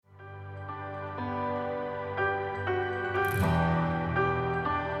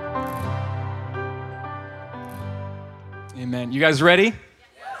Amen. You guys ready?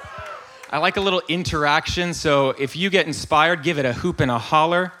 I like a little interaction, so if you get inspired, give it a hoop and a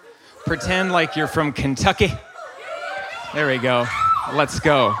holler. Pretend like you're from Kentucky. There we go. Let's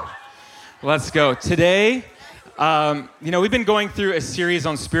go. Let's go. Today, we've been going through a series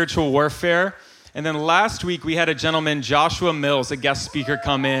on spiritual warfare, and then last week we had a gentleman, Joshua Mills, a guest speaker,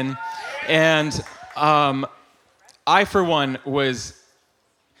 come in, and I, for one,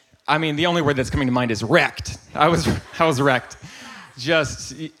 the only word that's coming to mind is wrecked. I was wrecked.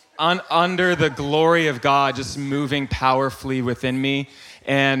 Just under the glory of God, just moving powerfully within me.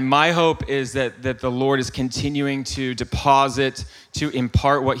 And my hope is that the Lord is continuing to deposit, to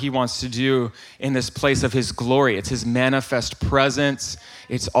impart what he wants to do in this place of his glory. It's his manifest presence.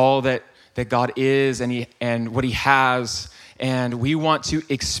 It's all that God is and what he has. And we want to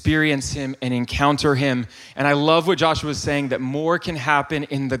experience him and encounter him. And I love what Joshua was saying, that more can happen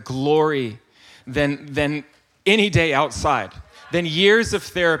in the glory than any day outside, than years of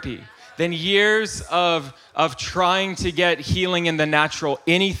therapy, than years of trying to get healing in the natural.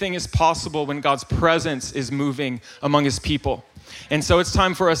 Anything is possible when God's presence is moving among his people. And so it's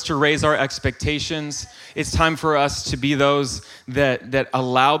time for us to raise our expectations. It's time for us to be those that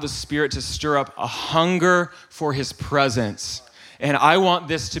allow the Spirit to stir up a hunger for his presence. And I want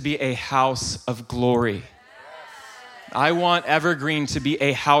this to be a house of glory. I want Evergreen to be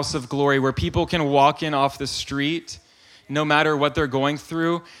a house of glory where people can walk in off the street, no matter what they're going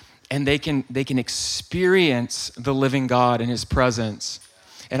through, and they can experience the living God in his presence.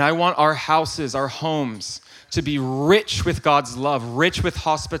 And I want our houses, our homes, to be rich with God's love, rich with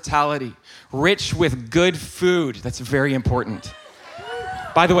hospitality, rich with good food. That's very important.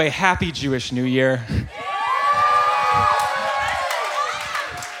 By the way, happy Jewish New Year.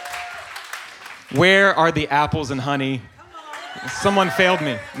 Where are the apples and honey? Someone failed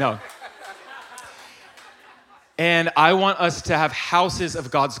me. No. And I want us to have houses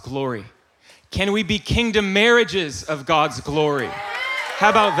of God's glory. Can we be kingdom marriages of God's glory? How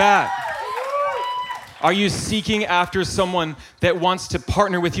about that? Are you seeking after someone that wants to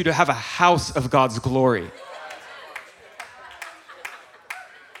partner with you to have a house of God's glory?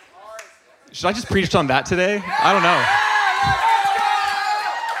 Should I just preach on that today? I don't know.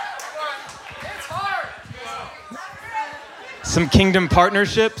 Some kingdom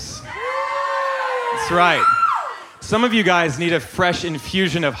partnerships? That's right. Some of you guys need a fresh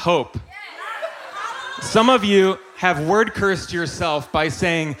infusion of hope. Some of you have word cursed yourself by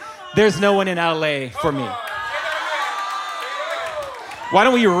saying, there's no one in LA for me. Why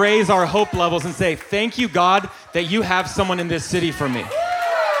don't we raise our hope levels and say, thank you, God, that you have someone in this city for me.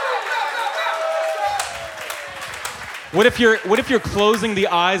 What if you're closing the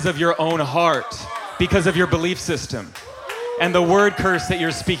eyes of your own heart because of your belief system and the word curse that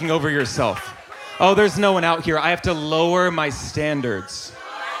you're speaking over yourself? Oh, there's no one out here. I have to lower my standards.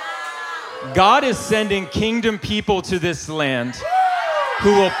 God is sending kingdom people to this land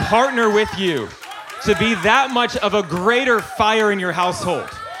who will partner with you to be that much of a greater fire in your household.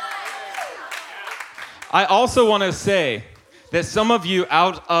 I also want to say that some of you,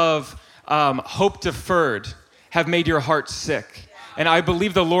 out of hope deferred, have made your heart sick. And I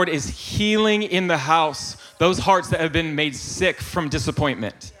believe the Lord is healing in the house those hearts that have been made sick from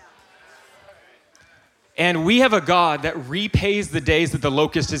disappointment. And we have a God that repays the days that the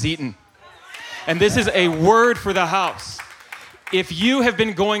locust has eaten. And this is a word for the house. If you have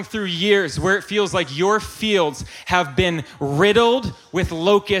been going through years where it feels like your fields have been riddled with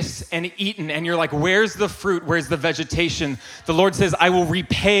locusts and eaten, and you're like, where's the fruit? Where's the vegetation? The Lord says, I will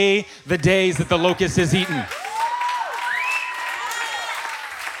repay the days that the locust has eaten.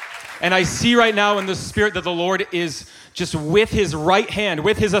 And I see right now in the Spirit that the Lord is just with his right hand,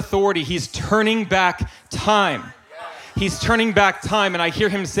 with his authority, he's turning back time. He's turning back time, and I hear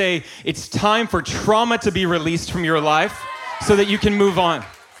him say, it's time for trauma to be released from your life so that you can move on.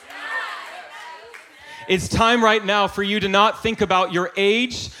 It's time right now for you to not think about your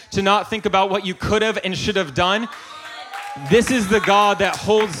age, to not think about what you could have and should have done. This is the God that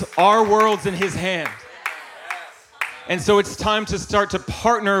holds our worlds in his hand. And so it's time to start to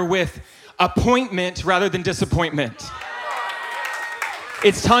partner with appointment rather than disappointment.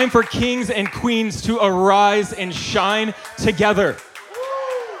 It's time for kings and queens to arise and shine together.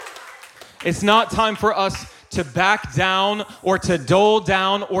 It's not time for us to back down or to dull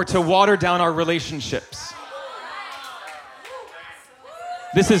down or to water down our relationships.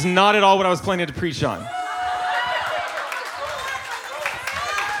 This is not at all what I was planning to preach on.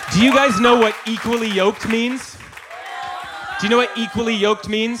 Do you guys know what equally yoked means? Do you know what equally yoked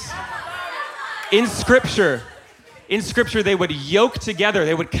means? In Scripture, they would yoke together.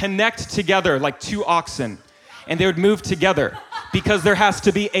 They would connect together like two oxen. and they would move together because there has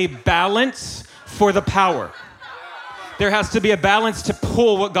to be a balance for the power. There has to be a balance to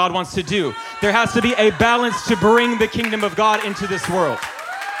pull what God wants to do. There has to be a balance to bring the kingdom of God into this world.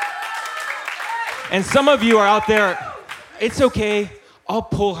 And some of you are out there, it's okay, I'll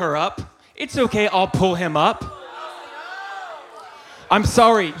pull her up. It's okay, I'll pull him up. I'm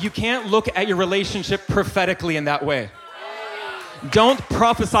sorry, you can't look at your relationship prophetically in that way. Don't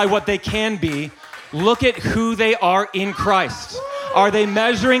prophesy what they can be. Look at who they are in Christ. Are they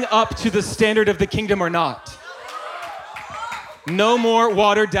measuring up to the standard of the kingdom or not? No more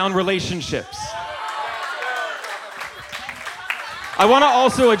watered down relationships. I want to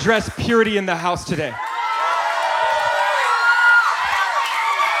also address purity in the house today.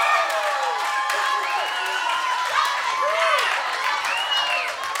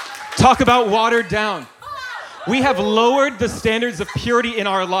 Talk about watered down. We have lowered the standards of purity in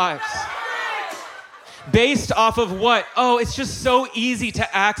our lives. Based off of what? Oh, it's just so easy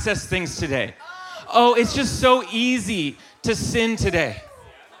to access things today. Oh, it's just so easy to sin today.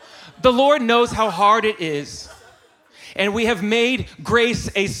 The Lord knows how hard it is. And we have made grace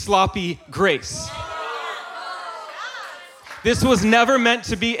a sloppy grace. This was never meant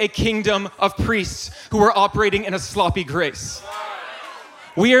to be a kingdom of priests who are operating in a sloppy grace.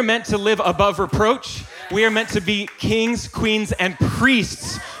 We are meant to live above reproach. We are meant to be kings, queens, and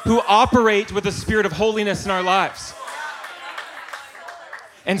priests who operate with a spirit of holiness in our lives.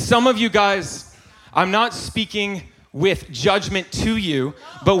 And some of you guys, I'm not speaking with judgment to you,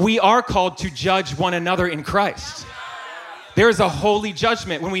 but we are called to judge one another in Christ. There is a holy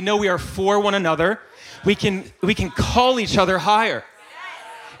judgment. When we know we are for one another, we can call each other higher.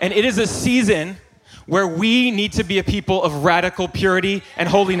 And it is a season where we need to be a people of radical purity and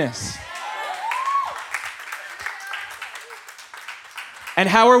holiness. And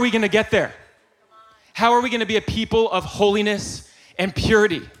how are we going to get there? How are we going to be a people of holiness and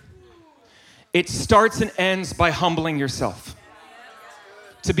purity? It starts and ends by humbling yourself.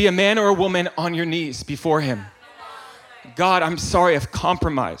 To be a man or a woman on your knees before him. God, I'm sorry I've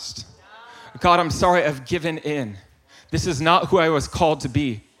compromised. God, I'm sorry I've given in. This is not who I was called to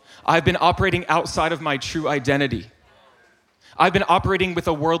be. I've been operating outside of my true identity. I've been operating with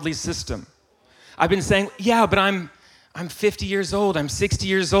a worldly system. I've been saying, yeah, but I'm 50 years old, I'm 60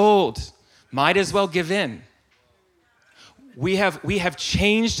 years old. Might as well give in. We have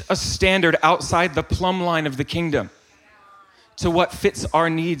changed a standard outside the plumb line of the kingdom to what fits our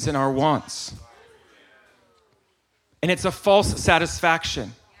needs and our wants. And it's a false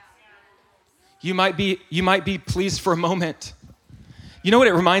satisfaction. You might be pleased for a moment. You know what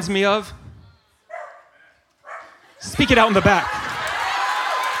it reminds me of? Speak it out in the back.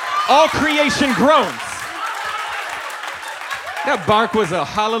 All creation groans. That bark was a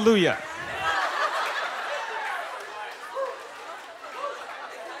hallelujah.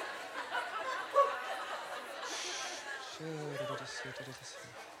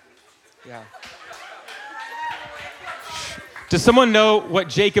 Yeah. Does someone know what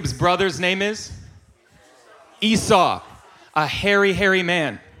Jacob's brother's name is? Esau, a hairy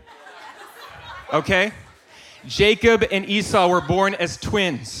man. Okay? Jacob and Esau were born as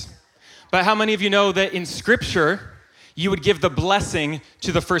twins. But how many of you know that in Scripture, you would give the blessing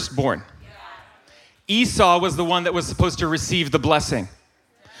to the firstborn? Esau was the one that was supposed to receive the blessing.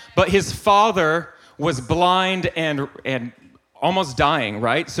 But his father was blind and almost dying,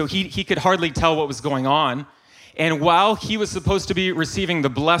 right? So he could hardly tell what was going on. And while he was supposed to be receiving the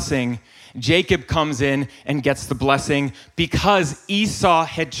blessing, Jacob comes in and gets the blessing because Esau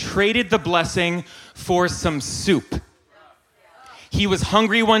had traded the blessing for some soup. He was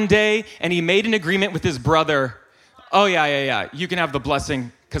hungry one day and he made an agreement with his brother. Oh, yeah, you can have the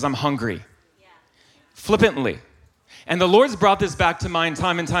blessing because I'm hungry. Flippantly. And the Lord's brought this back to mind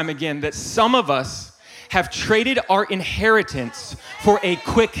time and time again that some of us have traded our inheritance for a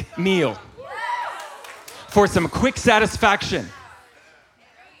quick meal, for some quick satisfaction.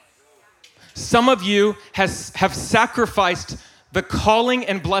 Some of you have sacrificed the calling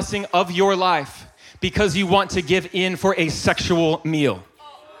and blessing of your life because you want to give in for a sexual meal.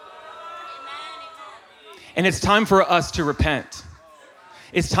 And it's time for us to repent.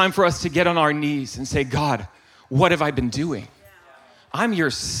 It's time for us to get on our knees and say, God, what have I been doing? I'm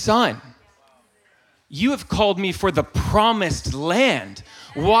your son. You have called me for the promised land.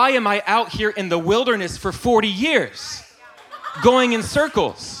 Why am I out here in the wilderness for 40 years, going in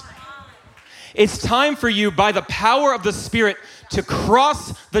circles? It's time for you, by the power of the Spirit, to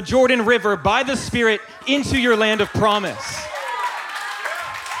cross the Jordan River by the Spirit into your land of promise.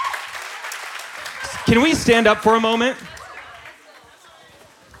 Can we stand up for a moment?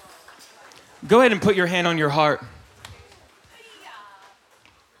 Go ahead and put your hand on your heart.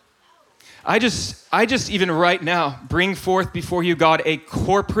 I just even right now bring forth before you, God, a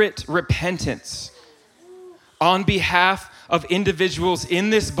corporate repentance on behalf of individuals in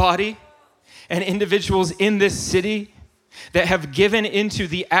this body and individuals in this city that have given into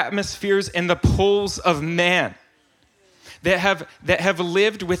the atmospheres and the pulls of man, that have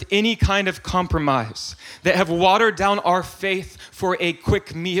lived with any kind of compromise, that have watered down our faith for a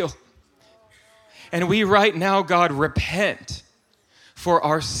quick meal. And we right now, God, repent for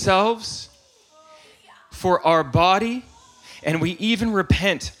ourselves, for our body, and we even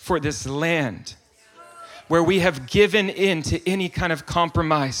repent for this land where we have given in to any kind of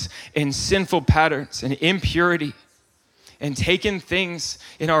compromise and sinful patterns and impurity and taken things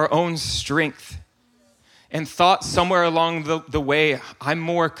in our own strength and thought somewhere along the way, I'm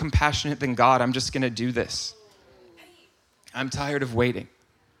more compassionate than God. I'm just going to do this. I'm tired of waiting.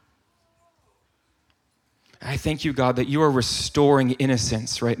 I thank you, God, that you are restoring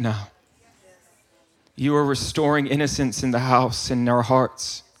innocence right now. You are restoring innocence in the house and in our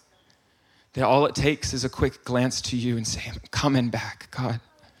hearts. That all it takes is a quick glance to you and say, I'm coming back, God.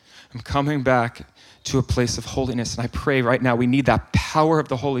 I'm coming back to a place of holiness. And I pray right now, we need that power of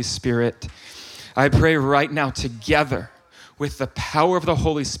the Holy Spirit. I pray right now together with the power of the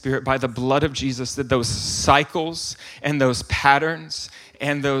Holy Spirit by the blood of Jesus that those cycles and those patterns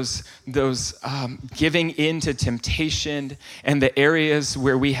and those giving in to temptation and the areas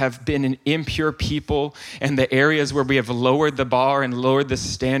where we have been an impure people and the areas where we have lowered the bar and lowered the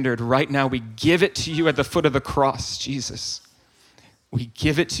standard, right now we give it to you at the foot of the cross, Jesus. We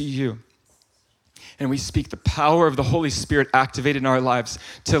give it to you. And we speak the power of the Holy Spirit activated in our lives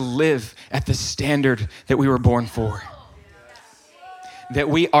to live at the standard that we were born for. That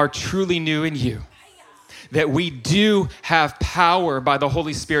we are truly new in you. That we do have power by the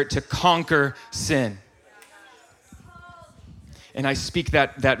Holy Spirit to conquer sin. And I speak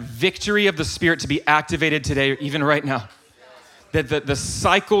that victory of the Spirit to be activated today, even right now. That the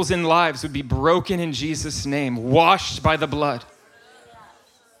cycles in lives would be broken in Jesus' name, washed by the blood.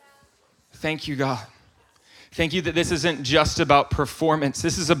 Thank you, God. Thank you that this isn't just about performance.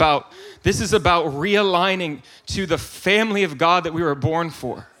 This is about realigning to the family of God that we were born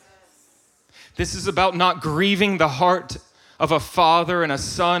for. This is about not grieving the heart of a Father and a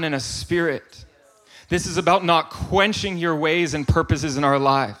Son and a Spirit. This is about not quenching your ways and purposes in our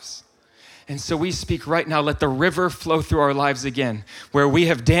lives. And so we speak right now, let the river flow through our lives again. Where we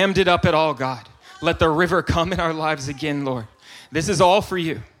have dammed it up at all, God, let the river come in our lives again, Lord. This is all for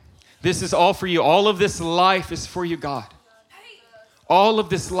you. This is all for you. All of this life is for you, God. All of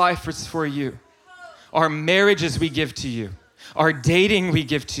this life is for you. Our marriages we give to you. Our dating we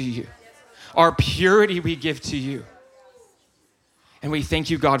give to you. Our purity we give to you. And we thank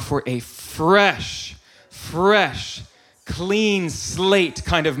you, God, for a fresh, clean slate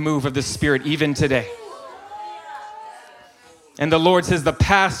kind of move of the Spirit even today. And the Lord says the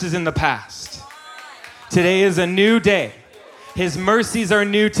past is in the past. Today is a new day. His mercies are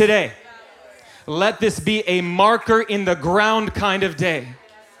new today. Let this be a marker in the ground kind of day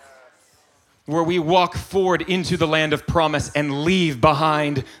where we walk forward into the land of promise and leave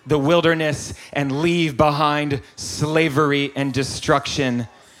behind the wilderness and leave behind slavery and destruction,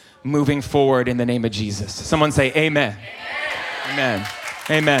 moving forward in the name of Jesus. Someone say amen. Amen.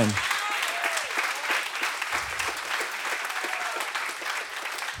 Amen. Amen.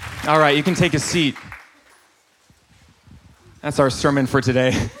 All right, you can take a seat. That's our sermon for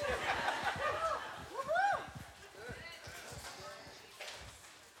today.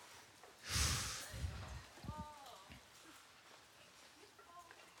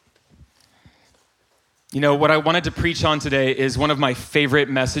 You know, what I wanted to preach on today is one of my favorite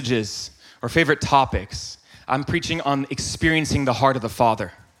messages or favorite topics. I'm preaching on experiencing the heart of the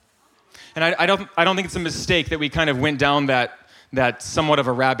Father. And I don't think it's a mistake that we kind of went down that somewhat of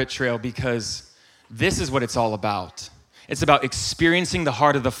a rabbit trail, because this is what it's all about. It's about experiencing the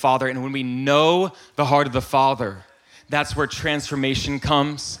heart of the Father. And when we know the heart of the Father, that's where transformation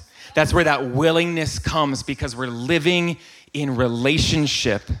comes. That's where that willingness comes, because we're living in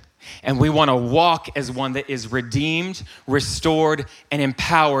relationship. And we want to walk as one that is redeemed, restored, and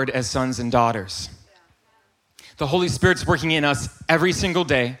empowered as sons and daughters. The Holy Spirit's working in us every single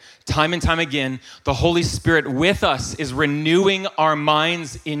day, time and time again. The Holy Spirit with us is renewing our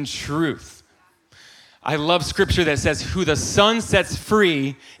minds in truth. I love scripture that says, who the Son sets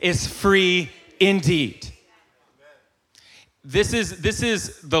free is free indeed. This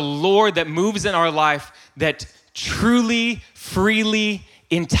is the Lord that moves in our life, that truly, freely,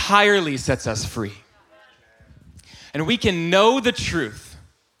 entirely sets us free. And we can know the truth,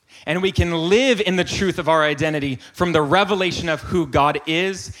 And we can live in the truth of our identity from the revelation of who God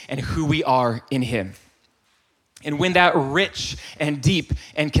is and who we are in him. And when that rich and deep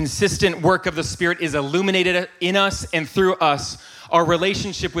and consistent work of the Spirit is illuminated in us and through us, our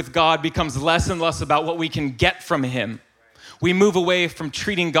relationship with God becomes less and less about what we can get from him. We move away from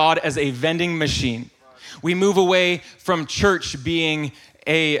treating God as a vending machine. We move away from church being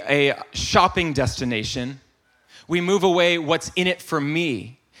a shopping destination. We move away what's in it for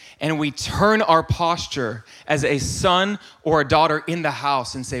me. And we turn our posture as a son or a daughter in the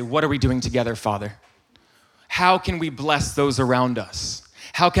house and say, what are we doing together, Father? How can we bless those around us?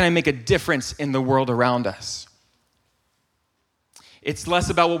 How can I make a difference in the world around us? It's less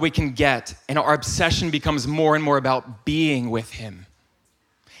about what we can get, and our obsession becomes more and more about being with him.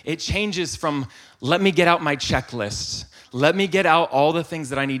 It changes from, let me get out my checklist. Let me get out all the things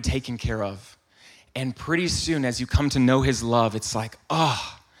that I need taken care of. And pretty soon, as you come to know his love, it's like,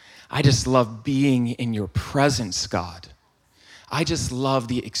 I just love being in your presence, God. I just love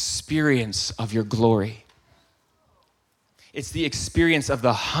the experience of your glory. It's the experience of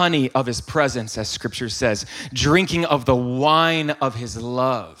the honey of his presence, as scripture says, drinking of the wine of his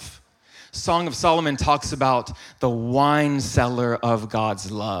love. Song of Solomon talks about the wine cellar of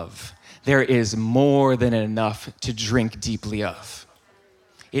God's love. There is more than enough to drink deeply of.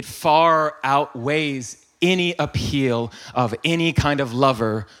 It far outweighs any appeal of any kind of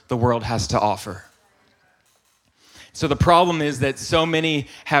lover the world has to offer. So the problem is that so many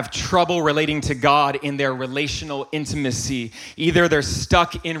have trouble relating to God in their relational intimacy. Either they're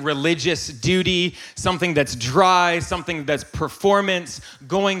stuck in religious duty, something that's dry, something that's performance,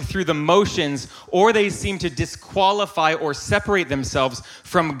 going through the motions, or they seem to disqualify or separate themselves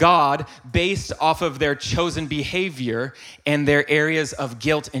from God based off of their chosen behavior and their areas of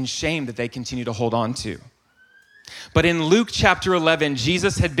guilt and shame that they continue to hold on to. But in Luke chapter 11,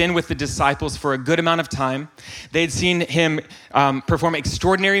 Jesus had been with the disciples for a good amount of time. They had seen him perform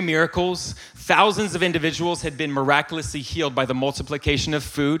extraordinary miracles. Thousands of individuals had been miraculously healed by the multiplication of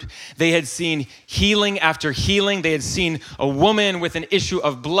food. They had seen healing after healing. They had seen a woman with an issue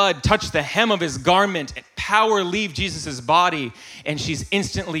of blood touch the hem of his garment and power leave Jesus' body, and she's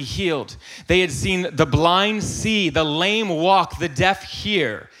instantly healed. They had seen the blind see, the lame walk, the deaf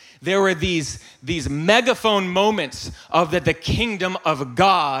hear. There were these megaphone moments of that the kingdom of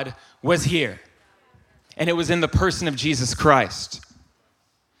God was here. And it was in the person of Jesus Christ.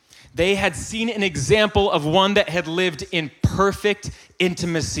 They had seen an example of one that had lived in perfect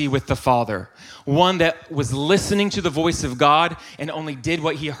intimacy with the Father. One that was listening to the voice of God and only did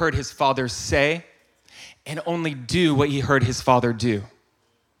what he heard his Father say and only do what he heard his Father do.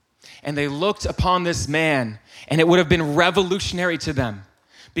 And they looked upon this man, and it would have been revolutionary to them,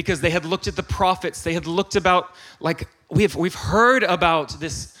 because they had looked at the prophets. They had looked about, like, we've heard about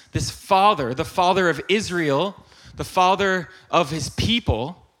this father, the father of Israel, the father of his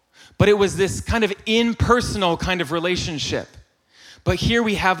people, but it was this kind of impersonal kind of relationship. But here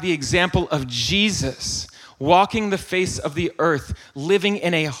we have the example of Jesus walking the face of the earth, living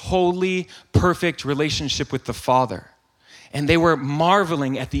in a holy, perfect relationship with the Father. And they were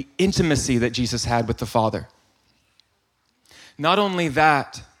marveling at the intimacy that Jesus had with the Father. Not only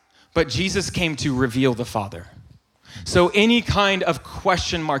that, but Jesus came to reveal the Father. So any kind of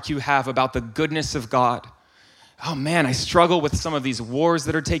question mark you have about the goodness of God, oh man, I struggle with some of these wars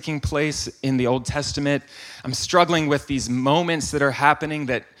that are taking place in the Old Testament. I'm struggling with these moments that are happening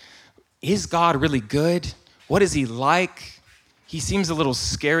that, is God really good? What is he like? He seems a little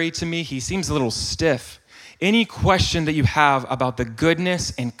scary to me. He seems a little stiff. Any question that you have about the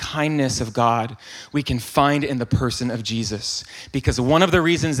goodness and kindness of God, we can find in the person of Jesus. Because one of the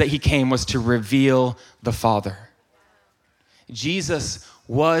reasons that he came was to reveal the Father. Jesus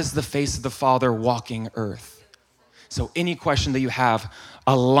was the face of the Father walking earth. So any question that you have,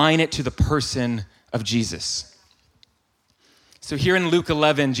 align it to the person of Jesus. So here in Luke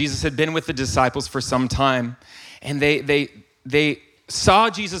 11, Jesus had been with the disciples for some time, and they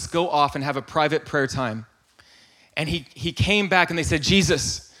saw Jesus go off and have a private prayer time. And he came back and they said,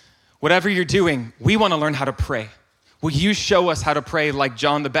 Jesus, whatever you're doing, we want to learn how to pray. Will you show us how to pray like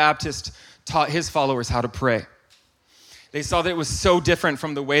John the Baptist taught his followers how to pray? They saw that it was so different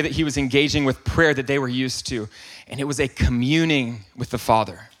from the way that he was engaging with prayer that they were used to. And it was a communing with the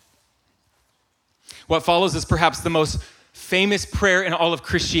Father. What follows is perhaps the most famous prayer in all of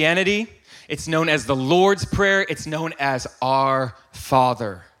Christianity. It's known as the Lord's Prayer. It's known as Our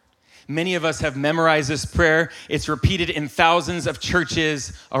Father. Many of us have memorized this prayer. It's repeated in thousands of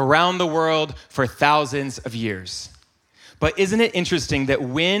churches around the world for thousands of years. But isn't it interesting that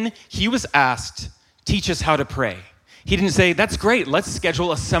when he was asked, teach us how to pray, He didn't say, that's great, let's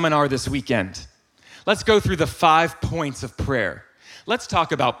schedule a seminar this weekend. Let's go through the 5 points of prayer. Let's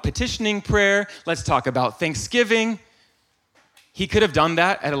talk about petitioning prayer. Let's talk about thanksgiving. He could have done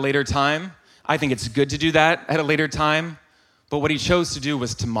that at a later time. I think it's good to do that at a later time. But what he chose to do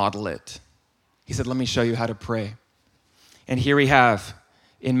was to model it. He said, let me show you how to pray. And here we have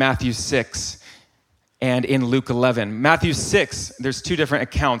in Matthew 6 and in Luke 11. Matthew 6, there's 2 different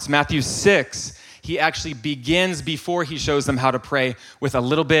accounts. Matthew 6, he actually begins before he shows them how to pray with a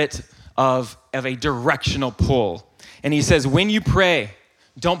little bit of a directional pull. And he says, when you pray,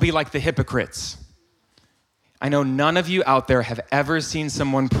 don't be like the hypocrites. I know none of you out there have ever seen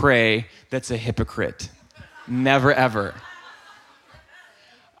someone pray that's a hypocrite. Never, ever.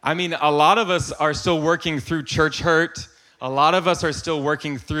 I mean, a lot of us are still working through church hurt. A lot of us are still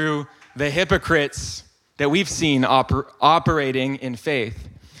working through the hypocrites that we've seen operating in faith.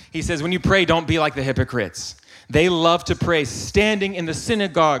 He says, when you pray, don't be like the hypocrites. They love to pray standing in the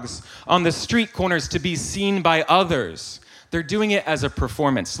synagogues, on the street corners to be seen by others. They're doing it as a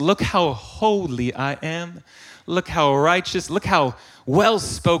performance. Look how holy I am. Look how righteous. Look how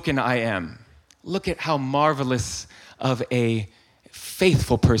well-spoken I am. Look at how marvelous of a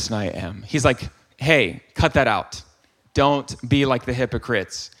faithful person I am. He's like, hey, cut that out. Don't be like the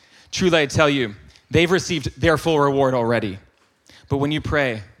hypocrites. Truly, I tell you, they've received their full reward already. But when you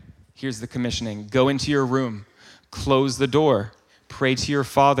pray, here's the commissioning. Go into your room, close the door, pray to your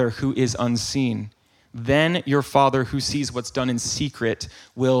Father who is unseen. Then your Father who sees what's done in secret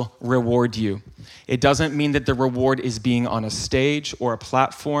will reward you. It doesn't mean that the reward is being on a stage or a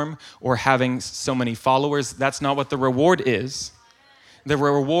platform or having so many followers. That's not what the reward is. The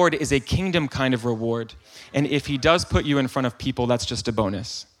reward is a kingdom kind of reward. And if he does put you in front of people, that's just a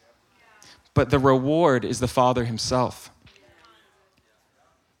bonus. But the reward is the Father himself.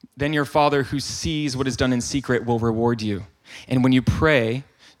 Then your Father who sees what is done in secret will reward you. And when you pray,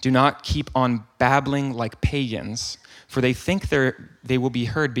 do not keep on babbling like pagans, for they think they will be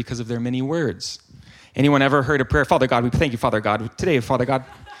heard because of their many words. Anyone ever heard a prayer? Father God, we thank you, Father God. Today, Father God.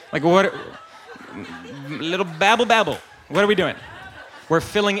 Like what? Little babble. What are we doing? We're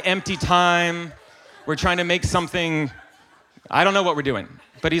filling empty time. We're trying to make something. I don't know what we're doing.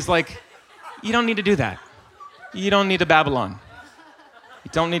 But he's like, you don't need to do that. You don't need to babble on.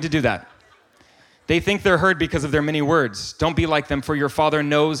 You don't need to do that. They think they're heard because of their many words. Don't be like them, for your Father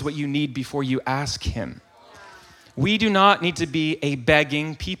knows what you need before you ask him. We do not need to be a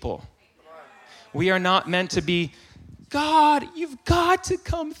begging people. We are not meant to be, God, you've got to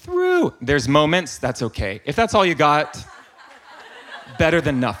come through. There's moments, that's okay. If that's all you got, better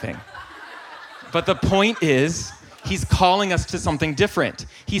than nothing. But the point is, he's calling us to something different.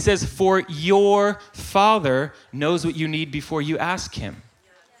 He says, for your Father knows what you need before you ask him.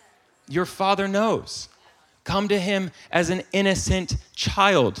 Your Father knows. Come to him as an innocent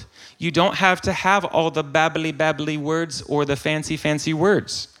child. You don't have to have all the babbly words or the fancy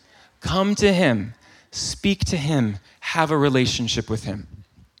words. Come to him, speak to him, have a relationship with him.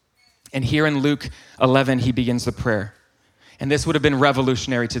 And here in Luke 11, he begins the prayer. And this would have been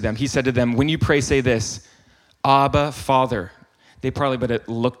revolutionary to them. He said to them, when you pray, say this, Abba, Father. They probably would have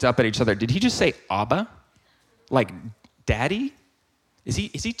looked up at each other. Did he just say Abba? Like daddy? Is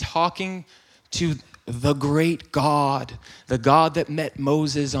he talking to the great God, the God that met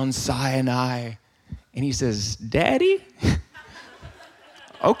Moses on Sinai? And he says, Daddy?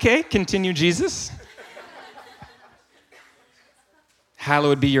 Okay, continue, Jesus.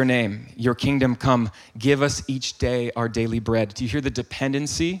 Hallowed be your name, your kingdom come. Give us each day our daily bread. Do you hear the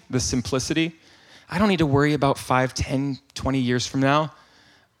dependency, the simplicity? I don't need to worry about 5, 10, 20 years from now.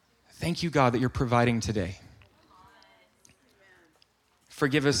 Thank you, God, that you're providing today.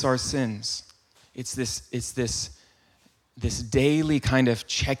 Forgive us our sins. It's this daily kind of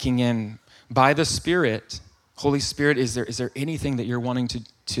checking in by the Spirit. Holy Spirit, is there anything that you're wanting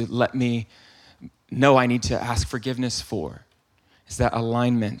to let me know I need to ask forgiveness for? Is that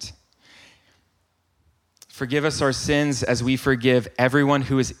alignment? Forgive us our sins as we forgive everyone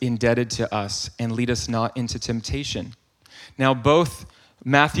who is indebted to us, and lead us not into temptation. Now, both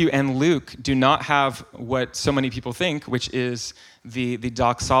Matthew and Luke do not have what so many people think, which is the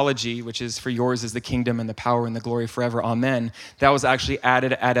doxology, which is for yours is the kingdom and the power and the glory forever, amen. That was actually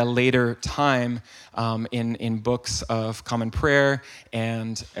added at a later time in books of common prayer,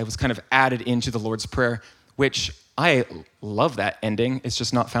 and it was kind of added into the Lord's Prayer, which I love that ending. It's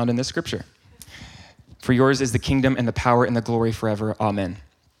just not found in this scripture. For yours is the kingdom and the power and the glory forever, amen.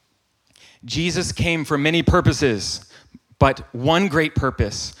 Jesus came for many purposes, but one great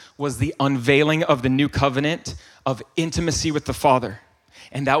purpose was the unveiling of the new covenant of intimacy with the Father.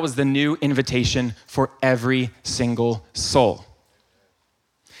 And that was the new invitation for every single soul.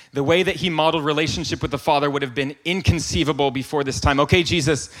 The way that he modeled relationship with the Father would have been inconceivable before this time. Okay,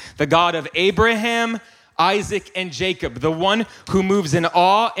 Jesus, the God of Abraham, Isaac, and Jacob, the one who moves in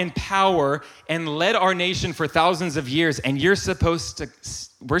awe and power and led our nation for thousands of years, and we're supposed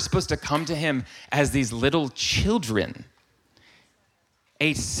to come to him as these little children.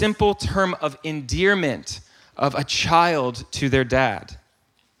 A simple term of endearment of a child to their dad.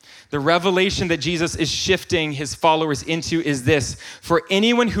 The revelation that Jesus is shifting his followers into is this: for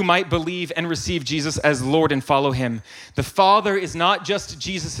anyone who might believe and receive Jesus as Lord and follow him, the Father is not just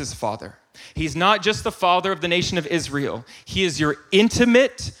Jesus' Father. He's not just the Father of the nation of Israel. He is your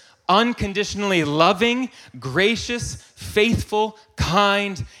intimate, unconditionally loving, gracious, faithful,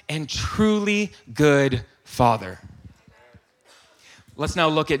 kind, and truly good Father. Let's now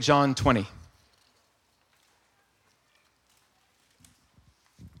look at John 20.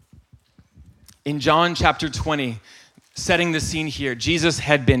 In John chapter 20, setting the scene here, Jesus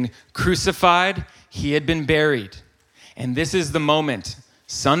had been crucified, he had been buried. And this is the moment,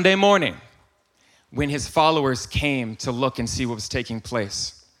 Sunday morning, when his followers came to look and see what was taking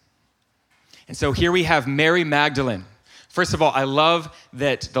place. And so here we have Mary Magdalene. First of all, I love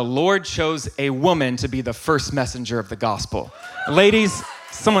that the Lord chose a woman to be the first messenger of the gospel. Ladies,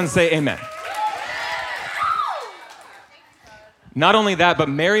 someone say amen. Not only that, but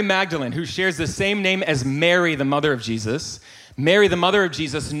Mary Magdalene, who shares the same name as Mary, the mother of Jesus. Mary, the mother of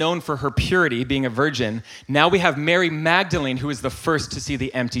Jesus, known for her purity, being a virgin. Now we have Mary Magdalene, who is the first to see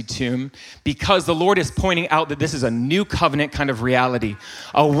the empty tomb, because the Lord is pointing out that this is a new covenant kind of reality.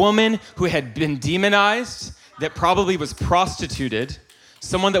 A woman who had been demonized, that probably was prostituted,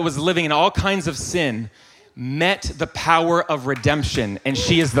 someone that was living in all kinds of sin, met the power of redemption, and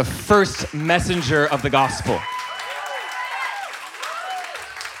she is the first messenger of the gospel.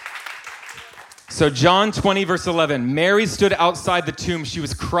 So John 20, verse 11, Mary stood outside the tomb. She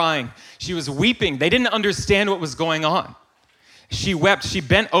was crying. She was weeping. They didn't understand what was going on. She wept. She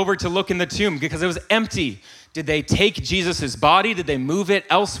bent over to look in the tomb because it was empty. Did they take Jesus' body? Did they move it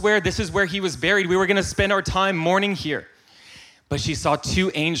elsewhere? This is where he was buried. We were going to spend our time mourning here. But she saw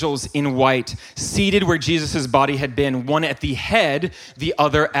two angels in white seated where Jesus' body had been, one at the head, the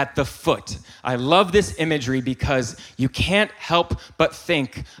other at the foot. I love this imagery because you can't help but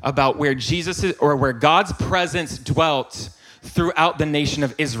think about where Jesus is, or where God's presence dwelt throughout the nation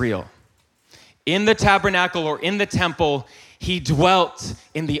of Israel. In the tabernacle or in the temple, he dwelt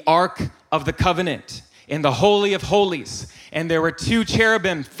in the Ark of the Covenant, in the Holy of Holies. And there were two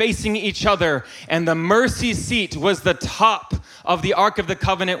cherubim facing each other, and the mercy seat was the top of the Ark of the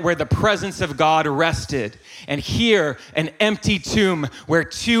Covenant where the presence of God rested. And here, an empty tomb where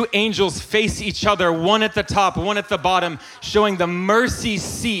two angels face each other, one at the top, one at the bottom, showing the mercy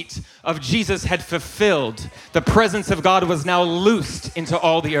seat of Jesus had fulfilled. The presence of God was now loosed into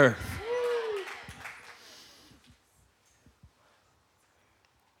all the earth.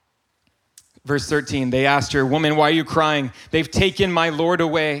 Verse 13, they asked her, "Woman, why are you crying? They've taken my Lord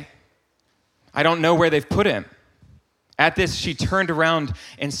away. I don't know where they've put him." At this, she turned around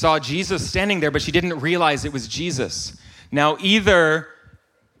and saw Jesus standing there, but she didn't realize it was Jesus. Now, either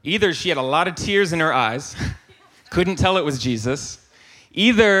she had a lot of tears in her eyes, couldn't tell it was Jesus.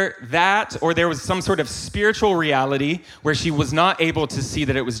 Either that, or there was some sort of spiritual reality where she was not able to see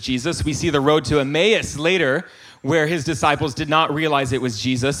that it was Jesus. We see the road to Emmaus later, where his disciples did not realize it was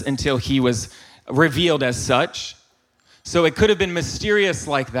Jesus until he was revealed as such. So it could have been mysterious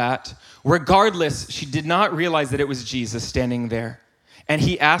like that. Regardless, she did not realize that it was Jesus standing there. And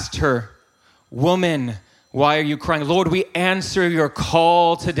he asked her, "Woman, why are you crying?" "Lord, we answer your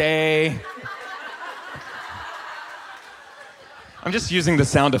call today." I'm just using the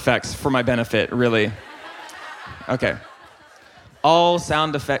sound effects for my benefit, really. Okay. All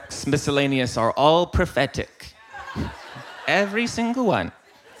sound effects miscellaneous are all prophetic. Every single one.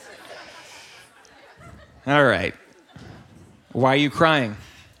 All right. Why are you crying?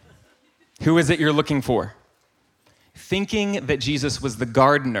 Who is it you're looking for? Thinking that Jesus was the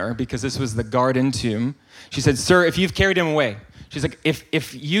gardener, because this was the garden tomb, she said, "Sir, if you've carried him away," she's like,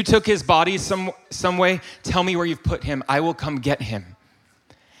 if you took his body some way, tell me where you've put him. I will come get him.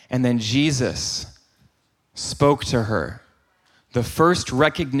 And then Jesus spoke to her. The first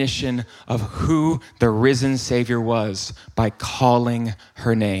recognition of who the risen Savior was by calling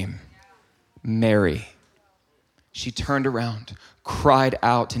her name, Mary. She turned around, cried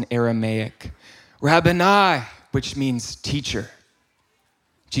out in Aramaic, "Rabboni," which means teacher.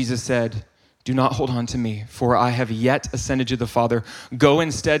 Jesus said, "Do not hold on to me, for I have yet ascended to the Father. Go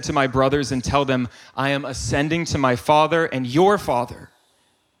instead to my brothers and tell them, I am ascending to my Father and your Father,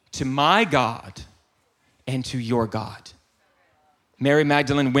 to my God and to your God. Mary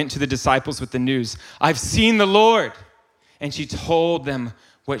Magdalene went to the disciples with the news, I've seen the Lord. And she told them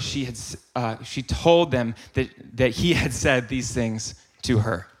what she told them that he had said these things to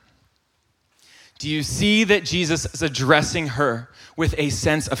her. Do you see that Jesus is addressing her with a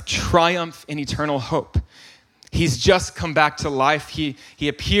sense of triumph and eternal hope? He's just come back to life. He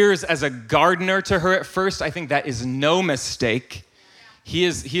appears as a gardener to her at first. I think that is no mistake. He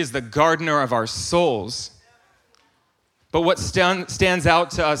is the gardener of our souls. But what stands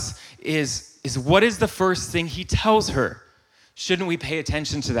out to us is what is the first thing he tells her? Shouldn't we pay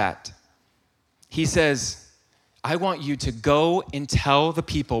attention to that? He says, I want you to go and tell the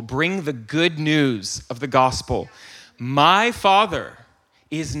people, bring the good news of the gospel. My Father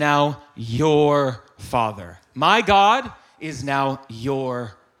is now your Father. My God is now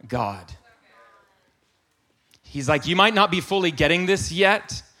your God. He's like, you might not be fully getting this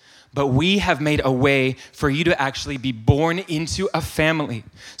yet, but we have made a way for you to actually be born into a family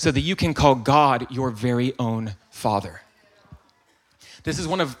so that you can call God your very own Father. This is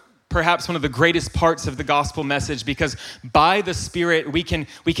perhaps one of the greatest parts of the gospel message, because by the Spirit, we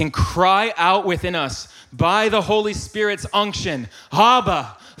can cry out within us by the Holy Spirit's unction,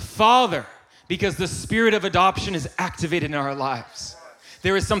 Abba, Father, because the spirit of adoption is activated in our lives.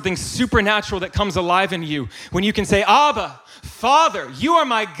 There is something supernatural that comes alive in you when you can say, Abba, Father, you are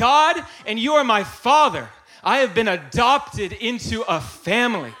my God and you are my Father. I have been adopted into a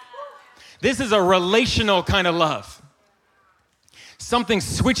family. This is a relational kind of love. Something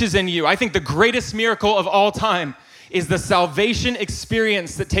switches in you. I think the greatest miracle of all time is the salvation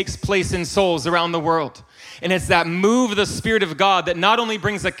experience that takes place in souls around the world. And it's that move of the Spirit of God that not only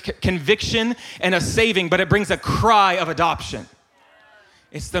brings a conviction and a saving, but it brings a cry of adoption.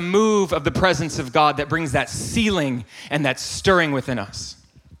 It's the move of the presence of God that brings that sealing and that stirring within us.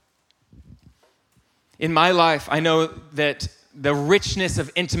 In my life, I know that the richness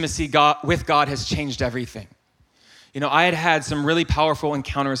of intimacy with God has changed everything. You know, I had some really powerful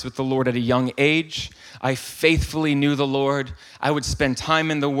encounters with the Lord at a young age. I faithfully knew the Lord. I would spend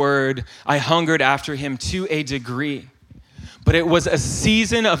time in the Word. I hungered after Him to a degree. But it was a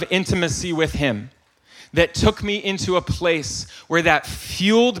season of intimacy with Him that took me into a place where that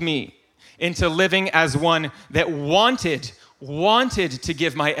fueled me into living as one that wanted to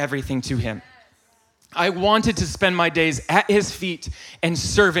give my everything to Him. I wanted to spend my days at His feet and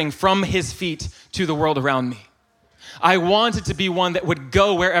serving from His feet to the world around me. I wanted to be one that would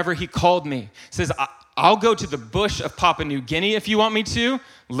go wherever He called me. Says, I'll go to the bush of Papua New Guinea if you want me to.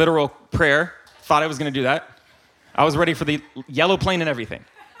 Literal prayer. Thought I was going to do that. I was ready for the yellow plane and everything.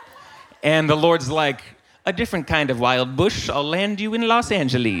 And the Lord's like, a different kind of wild bush. I'll land you in Los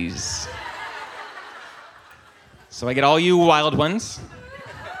Angeles. So I get all you wild ones.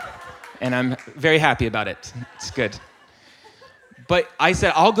 And I'm very happy about it. It's good. But I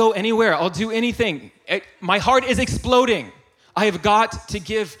said, I'll go anywhere. I'll do anything. My heart is exploding. I have got to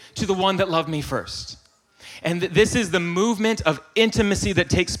give to the one that loved me first. And this is the movement of intimacy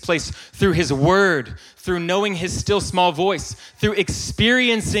that takes place through His Word, through knowing His still small voice, through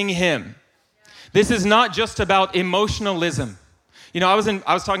experiencing Him. This is not just about emotionalism. You know, I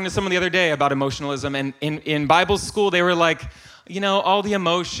was talking to someone the other day about emotionalism, and in Bible school, they were like, you know, all the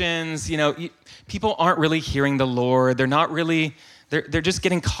emotions, you know, people aren't really hearing the Lord. They're not really... They're just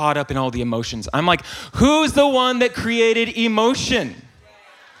getting caught up in all the emotions. I'm like, who's the one that created emotion?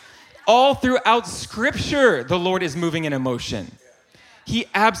 All throughout Scripture, the Lord is moving in emotion. He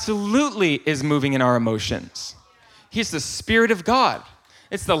absolutely is moving in our emotions. He's the Spirit of God.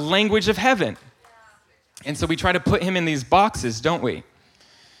 It's the language of heaven. And so we try to put Him in these boxes, don't we?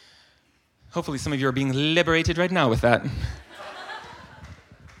 Hopefully some of you are being liberated right now with that.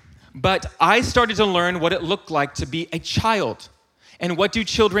 But I started to learn what it looked like to be a child. And what do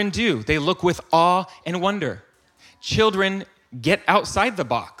children do? They look with awe and wonder. Children get outside the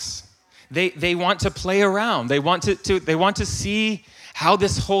box. They want to play around. They want to see how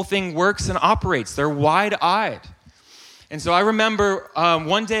this whole thing works and operates. They're wide-eyed. And so I remember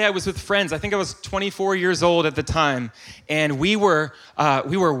one day I was with friends. I think I was 24 years old at the time, and we were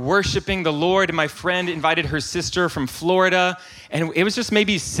worshiping the Lord. And my friend invited her sister from Florida, and it was just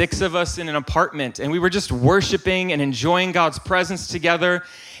maybe 6 of us in an apartment, and we were just worshiping and enjoying God's presence together.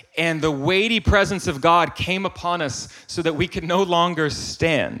 And the weighty presence of God came upon us so that we could no longer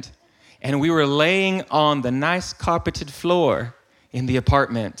stand. And we were laying on the nice carpeted floor in the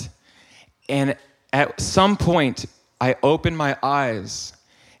apartment. And at some point, I opened my eyes,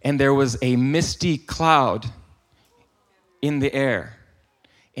 and there was a misty cloud in the air.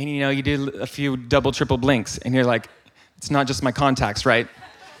 And you know, you did a few double, triple blinks, and you're like, it's not just my contacts, right?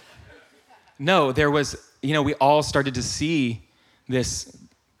 No, there was, we all started to see this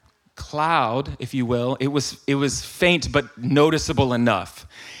cloud, if you will. It was faint but noticeable enough.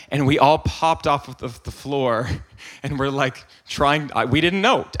 And we all popped off of the floor and we're like we didn't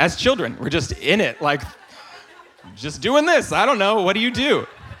know. As children, we're just in it, like just doing this. I don't know. What do you do?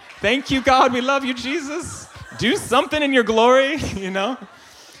 Thank you, God. We love you, Jesus. Do something in your glory,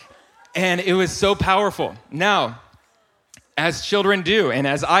 And it was so powerful. Now, as children do, and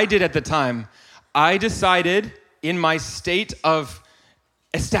as I did at the time, I decided in my state of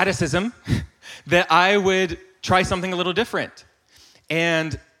ecstaticism that I would try something a little different.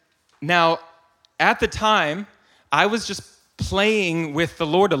 And now, at the time, I was just playing with the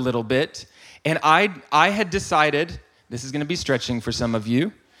Lord a little bit, and I had decided, this is going to be stretching for some of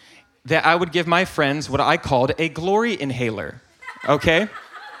you, that I would give my friends what I called a glory inhaler, okay?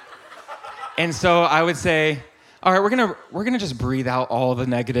 And so I would say, all right, we're gonna just breathe out all the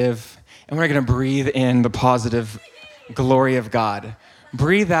negative, and we're gonna breathe in the positive glory of God.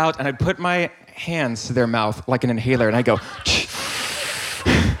 Breathe out, and I'd put my hands to their mouth like an inhaler, and I go,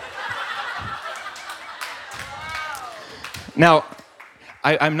 Now,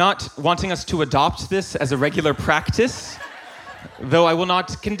 I'm not wanting us to adopt this as a regular practice, though I will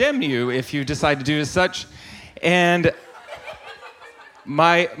not condemn you if you decide to do as such. And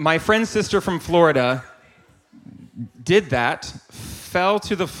my friend's sister from Florida did that, fell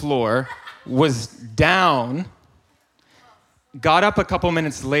to the floor, was down, got up a couple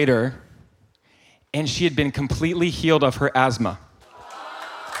minutes later, and she had been completely healed of her asthma.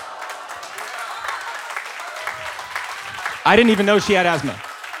 I didn't even know she had asthma.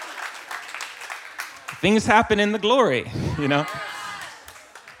 Things happen in the glory,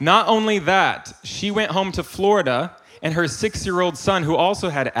 Not only that, she went home to Florida, and her 6-year-old son, who also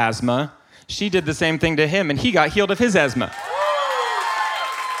had asthma, she did the same thing to him, and he got healed of his asthma.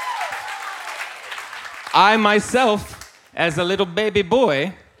 I myself, as a little baby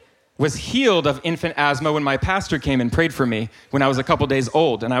boy, was healed of infant asthma when my pastor came and prayed for me when I was a couple days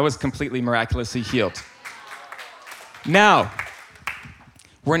old, and I was completely miraculously healed. Now,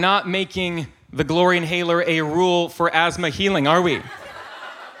 we're not making the glory inhaler a rule for asthma healing, are we?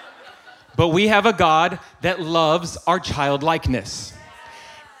 But we have a God that loves our childlikeness.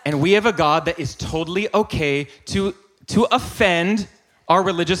 And we have a God that is totally okay to offend our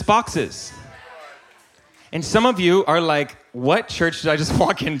religious boxes. And some of you are like, what church did I just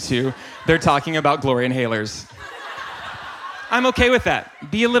walk into? They're talking about glory inhalers. I'm okay with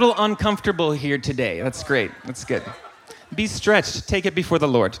that. Be a little uncomfortable here today. That's great. That's good. Be stretched. Take it before the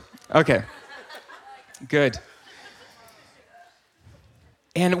Lord. Okay. Good.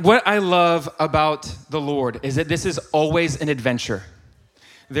 And what I love about the Lord is that this is always an adventure.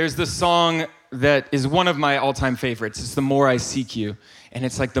 There's the song that is one of my all-time favorites. It's The More I Seek You. And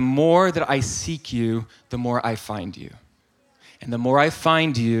it's like, the more that I seek you, the more I find you. And the more I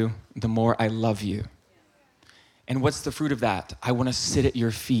find you, the more I love you. And what's the fruit of that? I want to sit at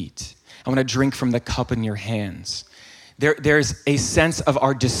your feet. I want to drink from the cup in your hands. There's a sense of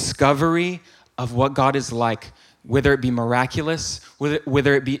our discovery of what God is like, whether it be miraculous,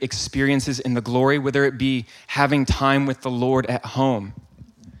 whether it be experiences in the glory, whether it be having time with the Lord at home,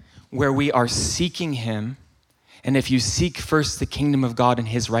 where we are seeking him. And if you seek first the kingdom of God and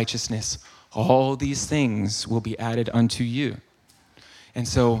his righteousness, all these things will be added unto you. And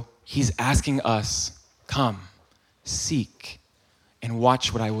so he's asking us, come, seek, and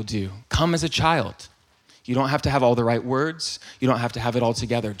watch what I will do. Come as a child. You don't have to have all the right words. You don't have to have it all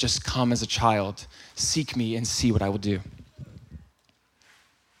together. Just come as a child. Seek me and see what I will do.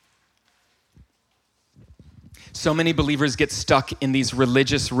 So many believers get stuck in these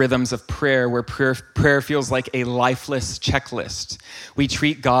religious rhythms of prayer where prayer feels like a lifeless checklist. We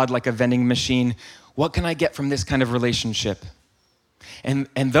treat God like a vending machine. What can I get from this kind of relationship? And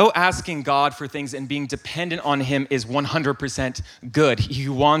though asking God for things and being dependent on him is 100% good, he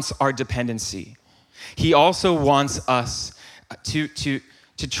wants our dependency. He also wants us to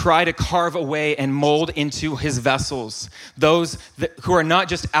try to carve away and mold into his vessels, those who are not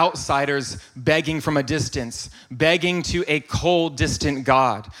just outsiders begging from a distance, begging to a cold, distant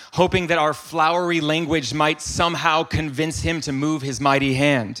God, hoping that our flowery language might somehow convince him to move his mighty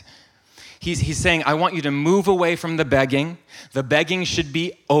hand. He's saying, I want you to move away from the begging. The begging should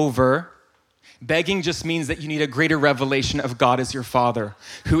be over. Begging just means that you need a greater revelation of God as your Father,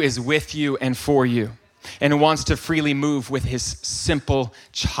 who is with you and for you, and wants to freely move with his simple,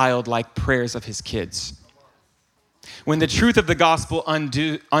 childlike prayers of his kids. When the truth of the gospel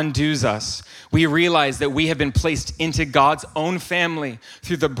undoes us, we realize that we have been placed into God's own family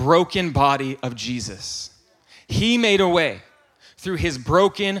through the broken body of Jesus. He made a way through his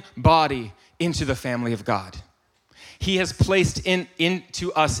broken body into the family of God. He has placed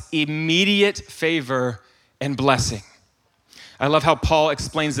into us immediate favor and blessing. I love how Paul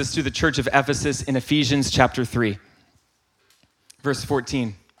explains this to the church of Ephesus in Ephesians chapter 3, verse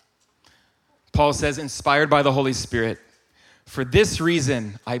 14. Paul says, inspired by the Holy Spirit, for this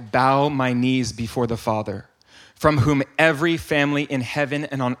reason I bow my knees before the Father, from whom every family in heaven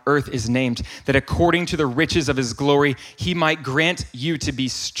and on earth is named, that according to the riches of his glory, he might grant you to be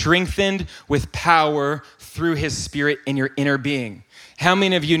strengthened with power through his Spirit in your inner being. How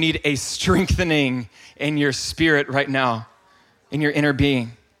many of you need a strengthening in your spirit right now, in your inner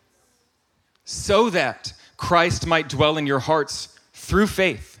being? So that Christ might dwell in your hearts through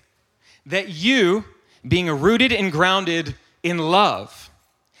faith, that you, being rooted and grounded in love,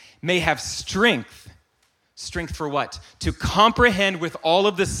 may have strength. Strength for what? To comprehend with all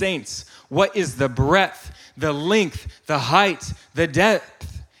of the saints what is the breadth, the length, the height, the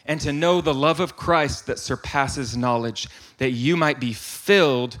depth, and to know the love of Christ that surpasses knowledge, that you might be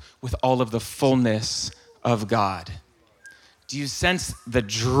filled with all of the fullness of God. Do you sense the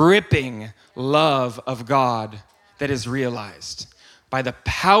dripping love of God that is realized? By the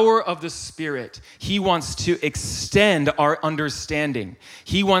power of the Spirit, he wants to extend our understanding.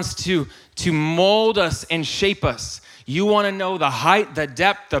 He wants to mold us and shape us. You want to know the height, the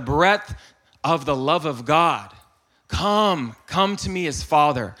depth, the breadth of the love of God. Come to me as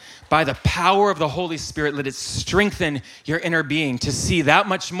Father. By the power of the Holy Spirit, let it strengthen your inner being to see that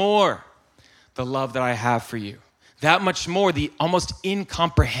much more the love that I have for you. That much more the almost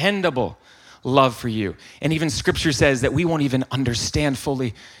incomprehensible love for you. And even scripture says that we won't even understand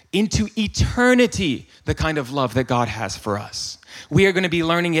fully into eternity the kind of love that God has for us. We are going to be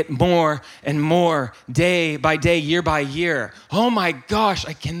learning it more and more, day by day, year by year. Oh my gosh,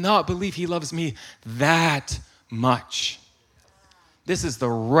 I cannot believe he loves me that much. This is the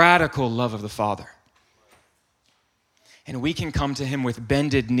radical love of the Father. And we can come to him with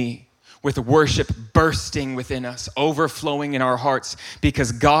bended knee, with worship bursting within us, overflowing in our hearts,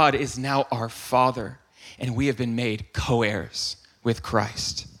 because God is now our Father, and we have been made co-heirs with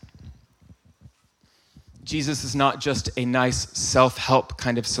Christ. Jesus is not just a nice self-help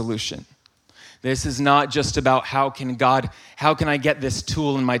kind of solution. This is not just about how can I get this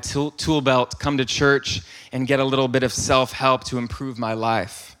tool in my tool belt, come to church and get a little bit of self-help to improve my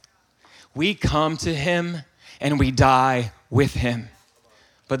life. We come to him and we die with him.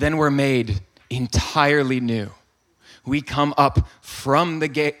 But then we're made entirely new. We come up from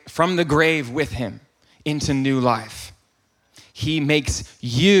the grave with him into new life. He makes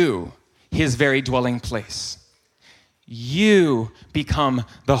you his very dwelling place. You become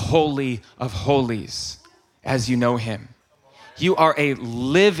the Holy of Holies as you know him. You are a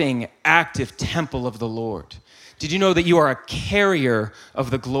living, active temple of the Lord. Did you know that you are a carrier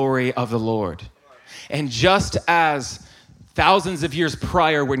of the glory of the Lord? And just as thousands of years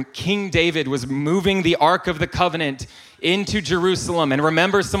prior, when King David was moving the Ark of the Covenant into Jerusalem, and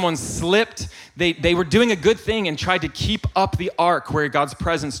remember someone slipped, they were doing a good thing and tried to keep up the Ark where God's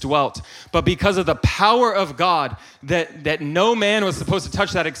presence dwelt. But because of the power of God, that no man was supposed to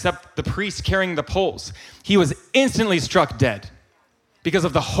touch that except the priest carrying the poles, he was instantly struck dead because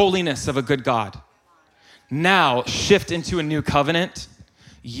of the holiness of a good God. Now, shift into a new covenant.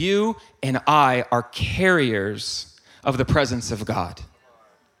 You and I are carriers of the presence of God.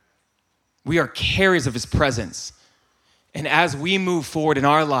 We are carriers of his presence. And as we move forward in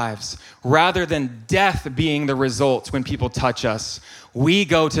our lives, rather than death being the result when people touch us, we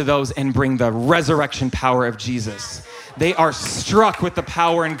go to those and bring the resurrection power of Jesus. They are struck with the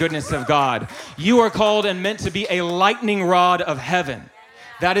power and goodness of God. You are called and meant to be a lightning rod of heaven.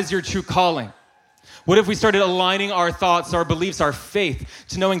 That is your true calling. What if we started aligning our thoughts, our beliefs, our faith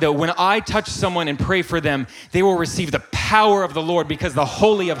to knowing that when I touch someone and pray for them, they will receive the power of the Lord because the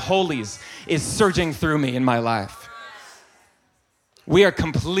Holy of Holies is surging through me in my life. We are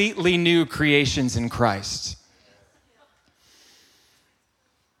completely new creations in Christ.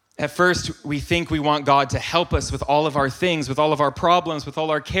 At first, we think we want God to help us with all of our things, with all of our problems, with all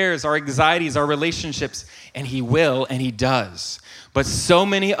our cares, our anxieties, our relationships, and he will, and he does. But so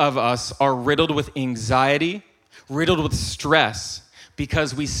many of us are riddled with anxiety, riddled with stress,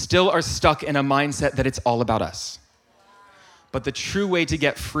 because we still are stuck in a mindset that it's all about us. But the true way to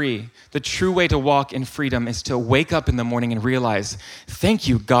get free, the true way to walk in freedom is to wake up in the morning and realize, thank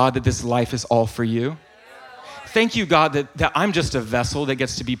you, God, that this life is all for you. Thank you, God, that I'm just a vessel that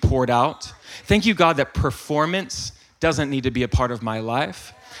gets to be poured out. Thank you, God, that performance doesn't need to be a part of my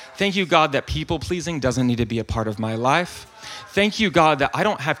life. Thank you, God, that people-pleasing doesn't need to be a part of my life. Thank you, God, that I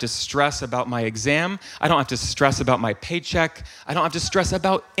don't have to stress about my exam. I don't have to stress about my paycheck. I don't have to stress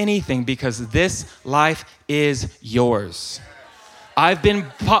about anything because this life is yours. I have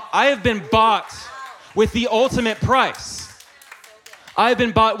been bought with the ultimate price. I have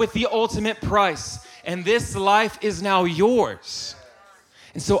been bought with the ultimate price, and this life is now yours.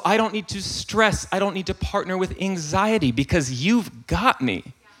 And so I don't need to stress. I don't need to partner with anxiety because you've got me.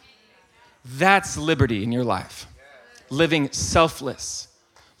 That's liberty in your life. Living selfless,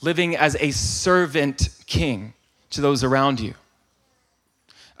 living as a servant king to those around you.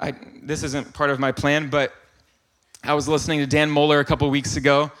 This isn't part of my plan, but I was listening to Dan Mohler a couple weeks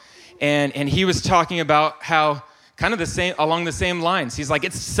ago, and he was talking about how kind of along the same lines. He's like,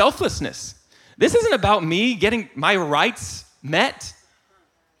 it's selflessness. This isn't about me getting my rights met.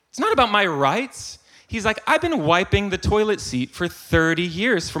 It's not about my rights. He's like, I've been wiping the toilet seat for 30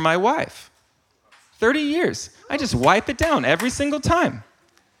 years for my wife. 30 years. I just wipe it down every single time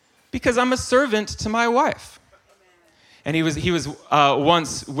because I'm a servant to my wife. And he was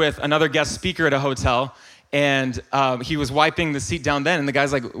once with another guest speaker at a hotel, and he was wiping the seat down then, and the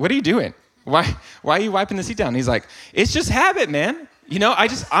guy's like, what are you doing? Why are you wiping the seat down? And he's like, it's just habit, man. You know,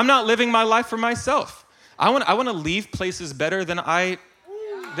 I'm not living my life for myself. I want to leave places better than I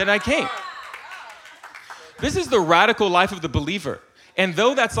came. This is the radical life of the believer. And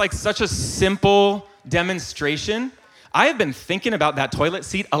though that's like such a simple demonstration, I have been thinking about that toilet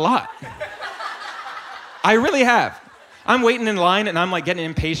seat a lot. I really have. I'm waiting in line and I'm like getting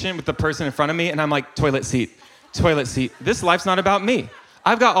impatient with the person in front of me and I'm like, toilet seat. This life's not about me.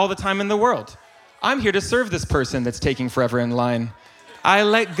 I've got all the time in the world. I'm here to serve this person that's taking forever in line. I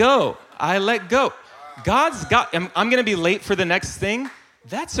let go. God's got, I'm gonna be late for the next thing.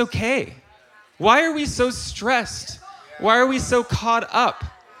 That's okay. Why are we so stressed? Why are we so caught up?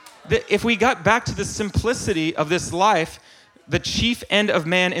 If we got back to the simplicity of this life, the chief end of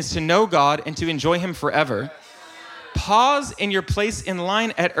man is to know God and to enjoy him forever. Pause in your place in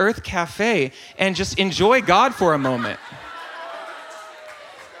line at Earth Cafe and just enjoy God for a moment.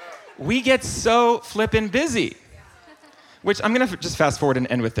 We get so flippin' busy, which I'm gonna just fast forward and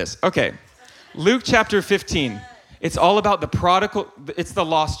end with this. Okay, Luke chapter 15. It's all about the prodigal, it's the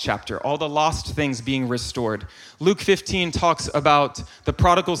lost chapter, all the lost things being restored. Luke 15 talks about the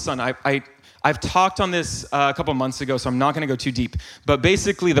prodigal son. I've talked on this a couple months ago, so I'm not gonna go too deep. But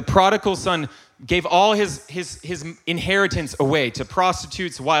basically, the prodigal son gave all his inheritance away to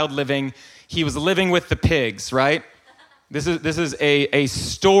prostitutes, wild living. He was living with the pigs, right? This is a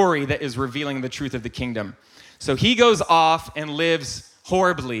story that is revealing the truth of the kingdom. So he goes off and lives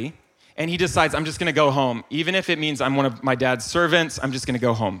horribly, and he decides, I'm just gonna go home. Even if it means I'm one of my dad's servants, I'm just gonna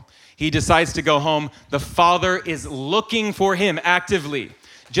go home. He decides to go home. The Father is looking for him actively.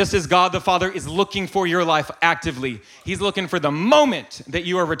 Just as God the Father is looking for your life actively. He's looking for the moment that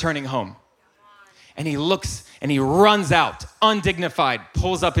you are returning home. And he looks and he runs out, undignified,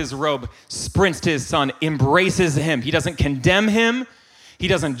 pulls up his robe, sprints to his son, embraces him. He doesn't condemn him. He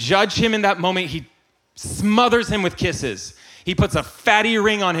doesn't judge him in that moment. He smothers him with kisses. He puts a fatty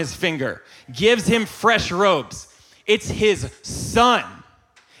ring on his finger, gives him fresh robes. It's his son.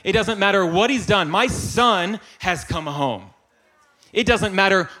 It doesn't matter what he's done. My son has come home. It doesn't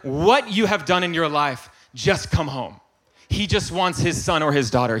matter what you have done in your life, just come home. He just wants his son or his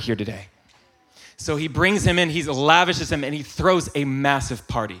daughter here today. So he brings him in, he lavishes him, and he throws a massive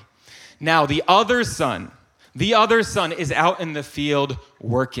party. Now, the other son is out in the field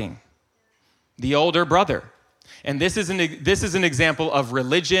working. The older brother. And this is an example of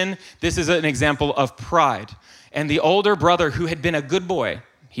religion. This is an example of pride. And the older brother, who had been a good boy,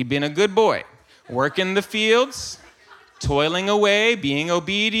 he'd been a good boy, working the fields, toiling away, being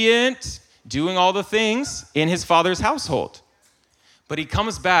obedient, doing all the things in his father's household. But he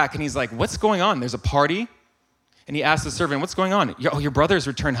comes back and he's like, what's going on? There's a party. And he asks the servant, what's going on? Your brother's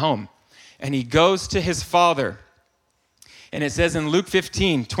returned home. And he goes to his father. And it says in Luke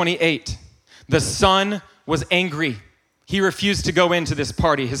 15:28, the son was angry. He refused to go into this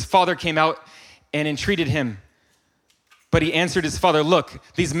party. His father came out and entreated him. But he answered his father, look,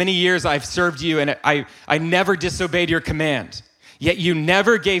 these many years I've served you and I never disobeyed your command. Yet you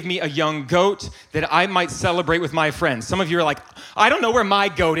never gave me a young goat that I might celebrate with my friends. Some of you are like, I don't know where my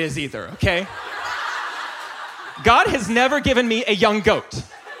goat is either, okay? God has never given me a young goat.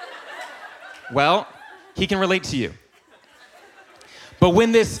 Well, he can relate to you. But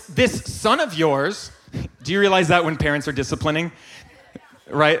when this son of yours, do you realize that when parents are disciplining,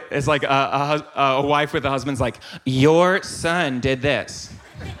 right? It's like a wife with a husband's like, your son did this.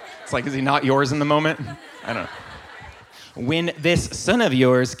 It's like, is he not yours in the moment? I don't know. when this son of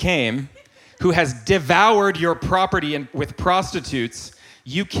yours came, who has devoured your property and with prostitutes,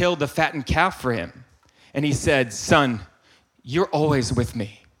 you killed the fattened calf for him. And he said, son, you're always with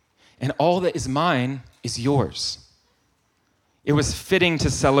me, and all that is mine is yours. It was fitting to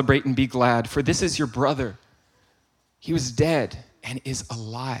celebrate and be glad, for this is your brother. He was dead and is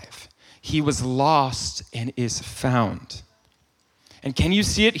alive. He was lost and is found. And can you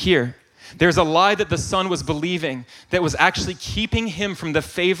see it here? There's a lie that the son was believing that was actually keeping him from the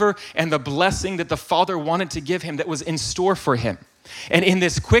favor and the blessing that the father wanted to give him, that was in store for him. And in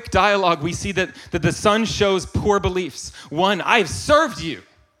this quick dialogue, we see that the son shows poor beliefs. One, I've served you.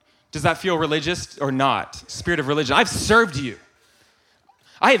 Does that feel religious or not? Spirit of religion. I've served you.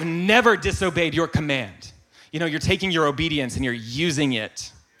 I have never disobeyed your command. You know, you're taking your obedience and you're using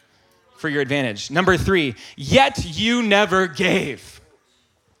it for your advantage. Number 3, yet you never gave.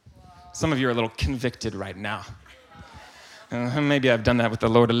 Some of you are a little convicted right now. Maybe I've done that with the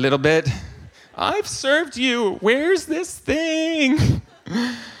Lord a little bit. I've served you. Where's this thing?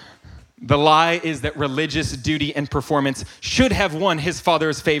 The lie is that religious duty and performance should have won his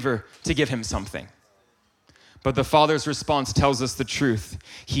father's favor to give him something. But the father's response tells us the truth.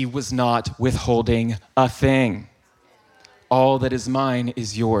 He was not withholding a thing. All that is mine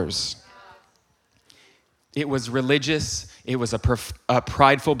is yours. It was religious. It was a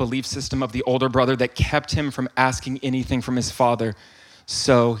prideful belief system of the older brother that kept him from asking anything from his father,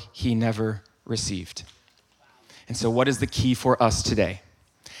 so he never received. And so what is the key for us today?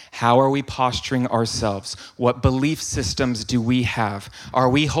 How are we posturing ourselves? What belief systems do we have? Are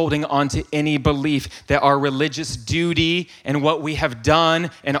we holding on to any belief that our religious duty and what we have done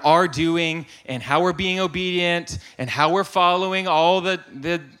and are doing and how we're being obedient and how we're following all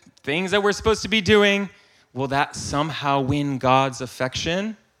the things that we're supposed to be doing, will that somehow win God's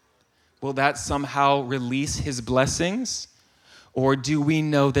affection? Will that somehow release his blessings? Or do we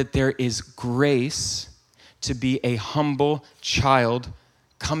know that there is grace to be a humble child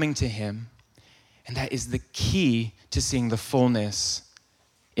coming to him, and that is the key to seeing the fullness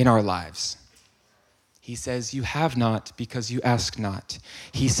in our lives? He says, you have not because you ask not.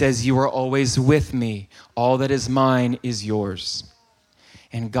 He says, you are always with me. All that is mine is yours.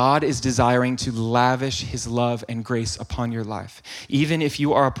 And God is desiring to lavish his love and grace upon your life. Even if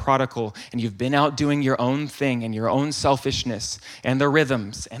you are a prodigal and you've been out doing your own thing and your own selfishness and the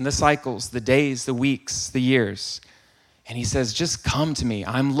rhythms and the cycles, the days, the weeks, the years. And he says, just come to me.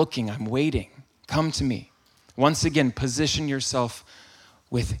 I'm looking, I'm waiting. Come to me. Once again, position yourself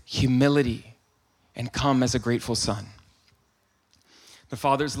with humility and come as a grateful son. The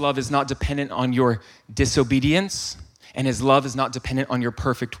Father's love is not dependent on your disobedience, and his love is not dependent on your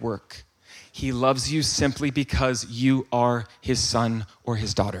perfect work. He loves you simply because you are his son or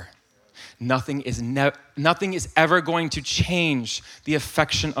his daughter. Nothing is ever going to change the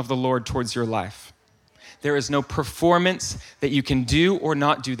affection of the Lord towards your life. There is no performance that you can do or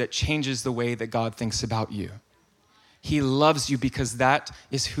not do that changes the way that God thinks about you. He loves you because that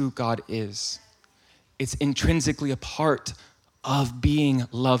is who God is. It's intrinsically a part of being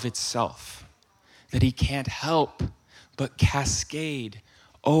love itself, that he can't help but cascade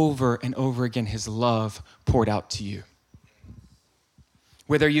over and over again his love poured out to you.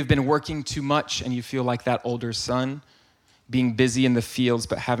 Whether you've been working too much and you feel like that older son, being busy in the fields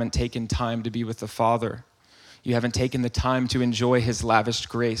but haven't taken time to be with the Father, you haven't taken the time to enjoy his lavished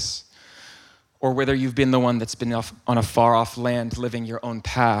grace, or whether you've been the one that's been on a far-off land living your own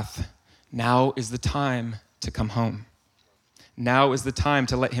path, now is the time to come home. Now is the time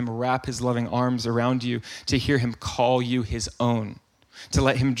to let him wrap his loving arms around you, to hear him call you his own, to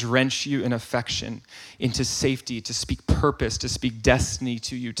let him drench you in affection, into safety, to speak purpose, to speak destiny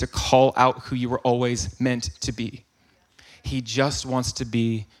to you, to call out who you were always meant to be. He just wants to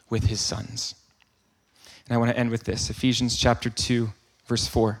be with his sons. And I want to end with this, Ephesians chapter 2, verse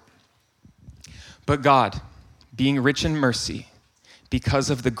 4. But God, being rich in mercy, because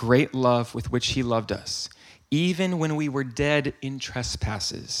of the great love with which he loved us, even when we were dead in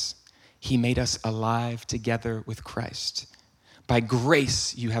trespasses, he made us alive together with Christ. By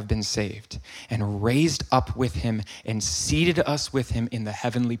grace you have been saved, and raised up with him, and seated us with him in the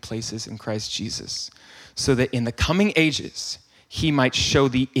heavenly places in Christ Jesus, so that in the coming ages he might show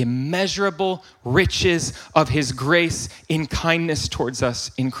the immeasurable riches of his grace in kindness towards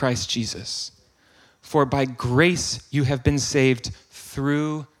us in Christ Jesus. For by grace you have been saved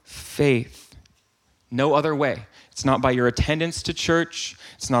through faith. No other way. It's not by your attendance to church.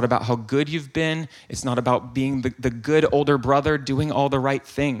 It's not about how good you've been. It's not about being the good older brother doing all the right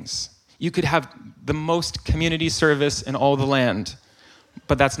things. You could have the most community service in all the land,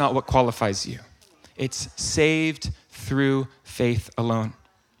 but that's not what qualifies you. It's saved through faith alone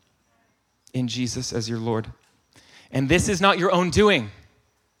in Jesus as your Lord. And this is not your own doing.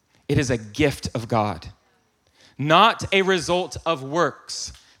 It is a gift of God, not a result of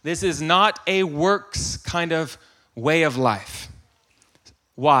works. This is not a works kind of way of life.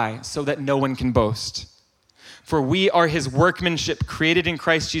 Why? So that no one can boast. For we are his workmanship, created in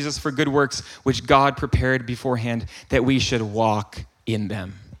Christ Jesus for good works, which God prepared beforehand that we should walk in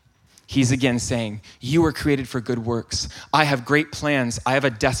them. He's again saying, you were created for good works. I have great plans. I have a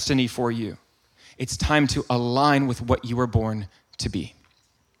destiny for you. It's time to align with what you were born to be.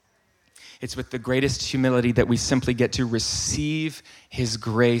 It's with the greatest humility that we simply get to receive his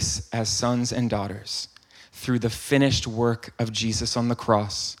grace as sons and daughters through the finished work of Jesus on the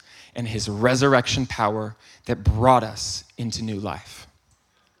cross and his resurrection power that brought us into new life.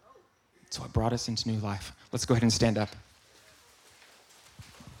 It's what brought us into new life. Let's go ahead and stand up.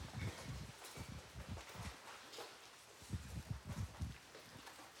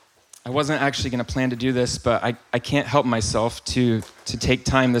 I wasn't actually going to plan to do this, but I can't help myself to take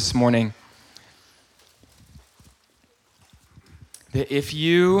time this morning. That if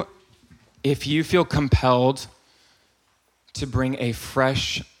you feel compelled to bring a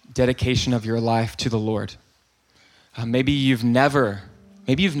fresh dedication of your life to the Lord, maybe you've never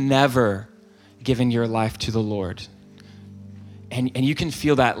given your life to the Lord, and you can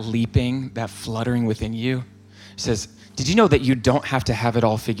feel that leaping, that fluttering within you. It says, did you know that you don't have to have it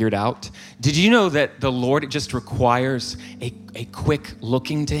all figured out? Did you know that the Lord just requires a quick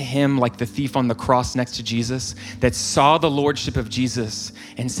looking to him like the thief on the cross next to Jesus that saw the lordship of Jesus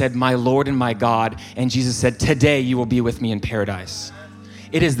and said, my Lord and my God, and Jesus said, today you will be with me in paradise.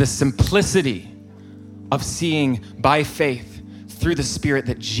 It is the simplicity of seeing by faith through the Spirit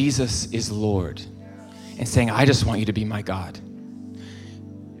that Jesus is Lord and saying, I just want you to be my God.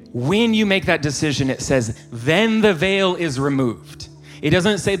 When you make that decision, it says, then the veil is removed. It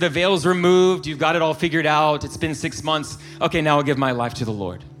doesn't say the veil is removed, you've got it all figured out, it's been 6 months, okay, now I'll give my life to the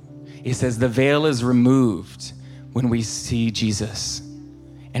Lord. It says the veil is removed when we see Jesus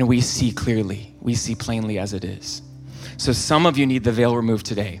and we see clearly, we see plainly as it is. So some of you need the veil removed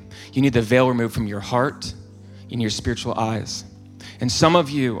today. You need the veil removed from your heart, in your spiritual eyes. And some of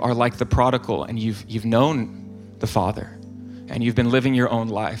you are like the prodigal and you've known the Father. And you've been living your own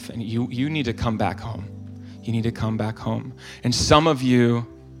life, and you need to come back home. You need to come back home. And some of you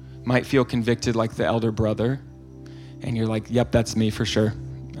might feel convicted like the elder brother, and you're like, yep, that's me for sure.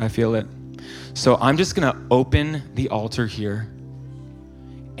 I feel it. So I'm just gonna open the altar here.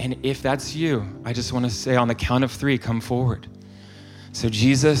 And if that's you, I just wanna say on the count of 3, come forward. So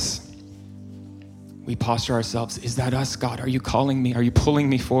Jesus, we posture ourselves. Is that us, God? Are you calling me? Are you pulling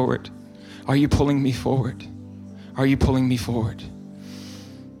me forward? Are you pulling me forward? Are you pulling me forward?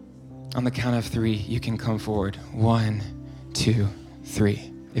 On the count of 3, you can come forward. 1, 2,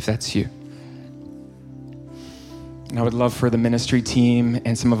 3, if that's you. And I would love for the ministry team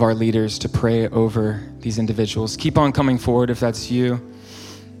and some of our leaders to pray over these individuals. Keep on coming forward if that's you.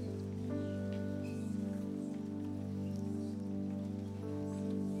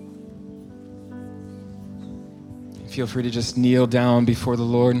 Feel free to just kneel down before the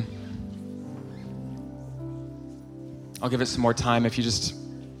Lord. I'll give it some more time. If you just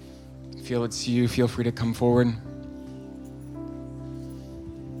feel it's you, feel free to come forward.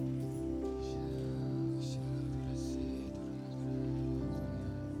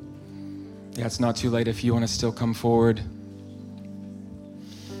 Yeah, it's not too late if you want to still come forward.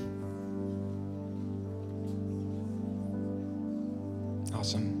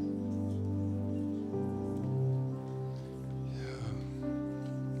 Awesome.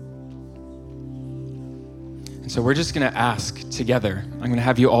 So we're just gonna ask together. I'm gonna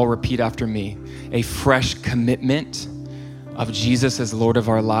have you all repeat after me. A fresh commitment of Jesus as Lord of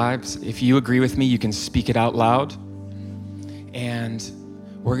our lives. If you agree with me, you can speak it out loud. And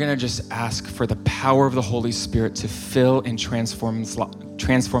we're gonna just ask for the power of the Holy Spirit to fill and transform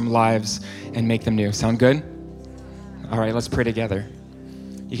lives and make them new. Sound good? All right, let's pray together.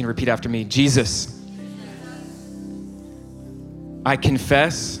 You can repeat after me. Jesus, I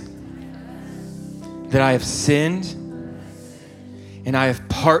confess that I have sinned and I have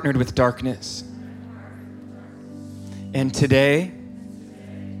partnered with darkness. And today,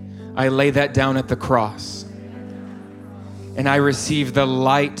 I lay that down at the cross and I receive the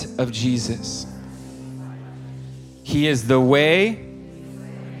light of Jesus. He is the way,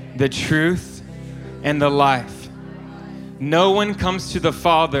 the truth, and the life. No one comes to the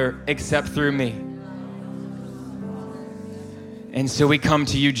Father except through me. And so we come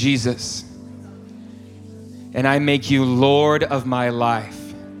to you, Jesus. And I make you Lord of my life.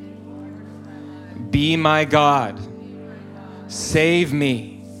 Be my God. Save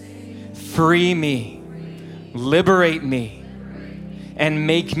me, free me, liberate me, and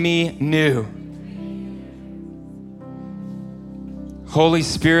make me new. Holy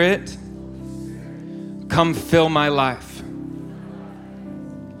Spirit, come fill my life.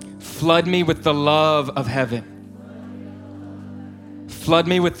 Flood me with the love of heaven. Flood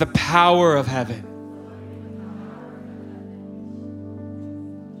me with the power of heaven.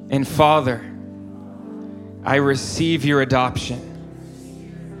 And Father, I receive your adoption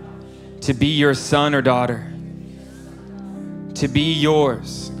to be your son or daughter, to be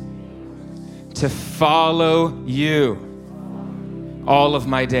yours, to follow you all of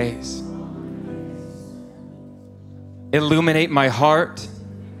my days. Illuminate my heart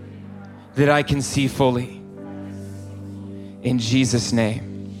that I can see fully. In Jesus'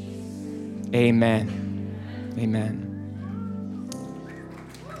 name, amen. Amen.